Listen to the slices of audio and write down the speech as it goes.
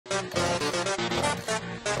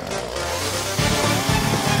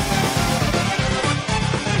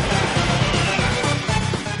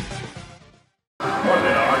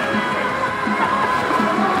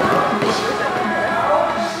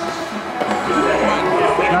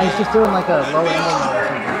he's just doing like a low angle or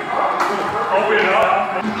something. Open it up.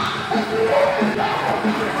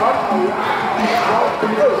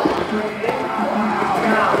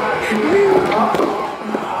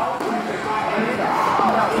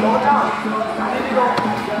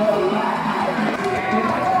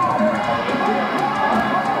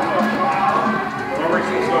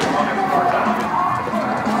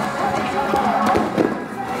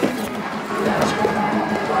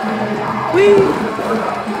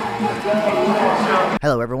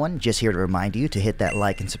 Hello everyone, just here to remind you to hit that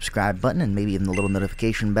like and subscribe button and maybe even the little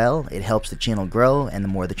notification bell. It helps the channel grow, and the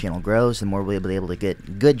more the channel grows, the more we'll be able to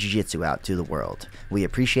get good jiu-jitsu out to the world. We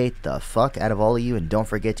appreciate the fuck out of all of you, and don't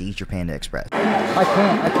forget to eat your Panda Express. I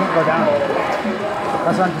can't go down.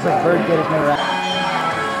 That's why I'm just like, bird get his name right.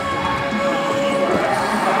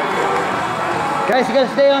 Guys, you gotta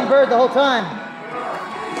stay on bird the whole time.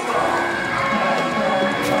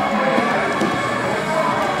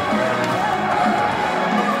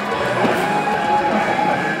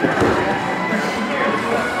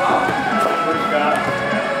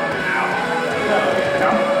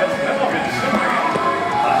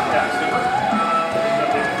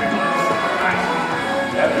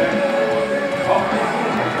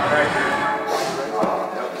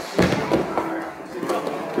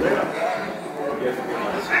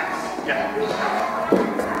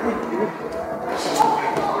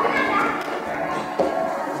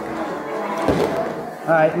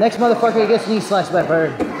 Alright, next motherfucker gets knee sliced by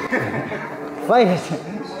bird. Fight it.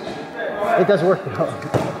 It does work though.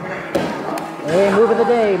 Hey, move of the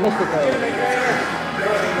day, mystical.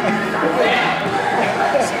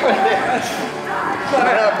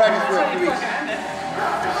 Practice for a few weeks.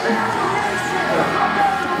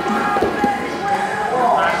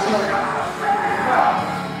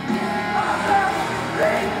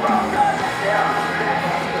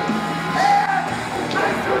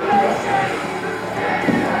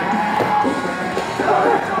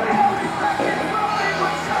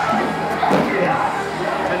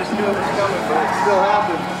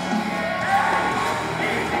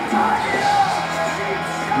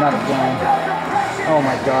 Not again. Oh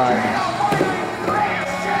my god.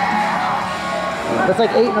 That's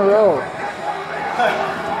like 8 in a row.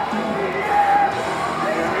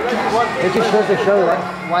 It just goes to show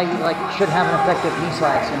why you should have an effective knee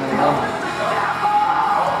slice, you know?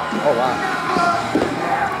 Oh wow.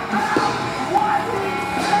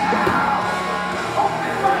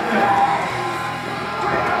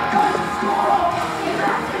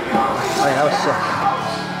 Oh yeah, that was sick.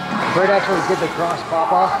 Bird actually did the cross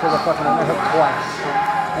pop off to the fucking underhook twice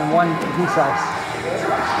and one knee slice.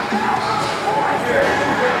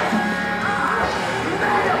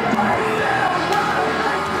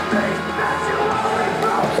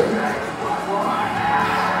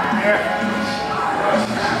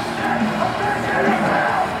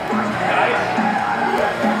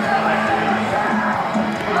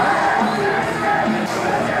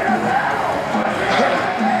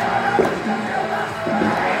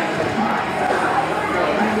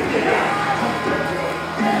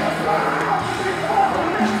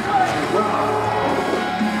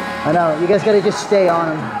 I know, you guys gotta just stay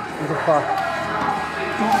on him. He's a fuck. I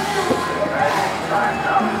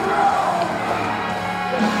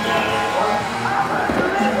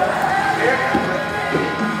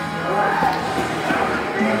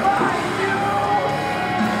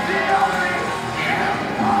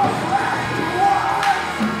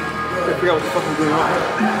forgot what the fuck I'm doing wrong.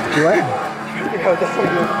 You what? I forgot what the fuck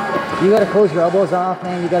I'm doing. You gotta close your elbows off,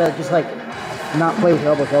 man. You gotta just like not play with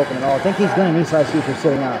your elbows open at all. I think he's gonna knee slice you if you're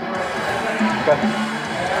sitting up. Okay.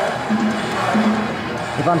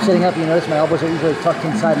 If I'm sitting up, you notice my elbows are usually tucked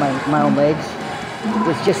inside my own legs.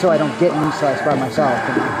 It's just so I don't get knee sliced by myself.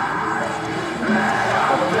 You know?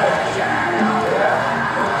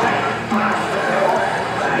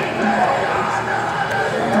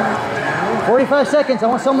 45 seconds. I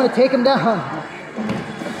want someone to take him down.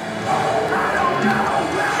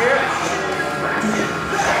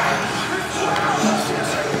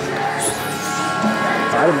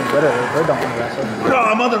 I didn't mean literally. Bird don't want to wrestle.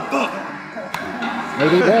 Oh, motherfucker!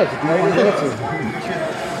 Maybe he does. If you don't want to get to.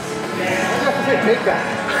 Take that.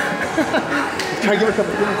 Try to give her a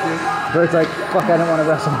couple minutes, dude. Bird's like, fuck, I don't want to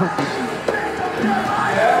wrestle.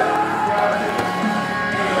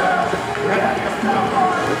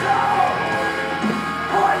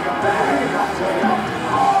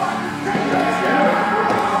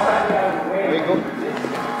 There you go.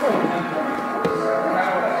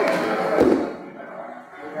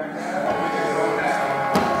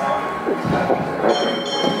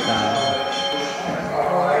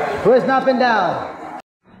 Who has not been down?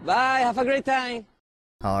 Bye, have a great time.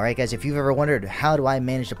 Alright guys, if you've ever wondered how do I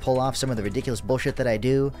manage to pull off some of the ridiculous bullshit that I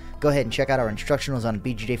do, go ahead and check out our instructionals on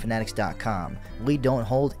bjjfanatics.com. We don't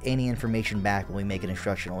hold any information back when we make an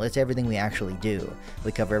instructional. It's everything we actually do.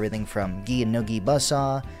 We cover everything from Gi and no Gi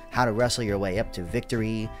Buzzsaw, how to wrestle your way up to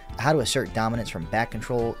victory, how to assert dominance from back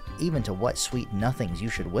control, even to what sweet nothings you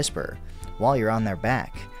should whisper while you're on their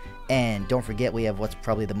back. And don't forget, we have what's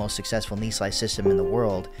probably the most successful knee slice system in the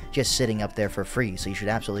world just sitting up there for free, so you should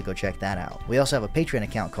absolutely go check that out. We also have a Patreon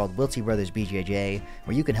account called Wiltse Brothers BJJ,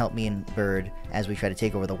 where you can help me and Bird as we try to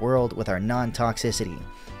take over the world with our non-toxicity.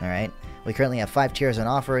 Alright? We currently have 5 tiers on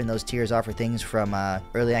offer, and those tiers offer things from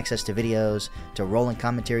early access to videos, to rolling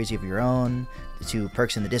commentaries of your own, to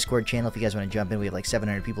perks in the Discord channel. If you guys want to jump in, we have like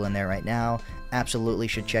 700 people in there right now. Absolutely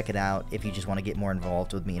should check it out if you just want to get more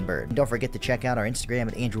involved with me and Bird. And don't forget to check out our Instagram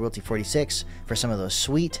at AndrewWiltse46 for some of those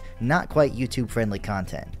sweet, not quite YouTube-friendly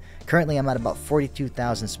content. Currently, I'm at about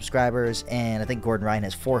 42,000 subscribers, and I think Gordon Ryan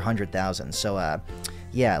has 400,000, so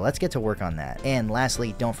yeah, let's get to work on that. And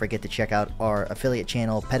lastly, don't forget to check out our affiliate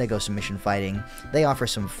channel, Pedigo Submission Fighting. They offer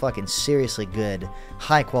some fucking seriously good,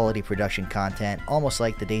 high-quality production content, almost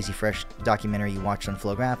like the Daisy Fresh documentary you watched on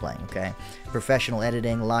Flow Grappling, okay? Professional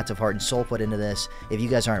editing, lots of heart and soul put into this. If you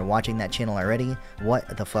guys aren't watching that channel already,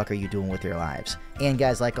 what the fuck are you doing with your lives? And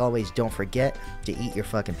guys, like always, don't forget to eat your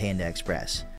fucking Panda Express.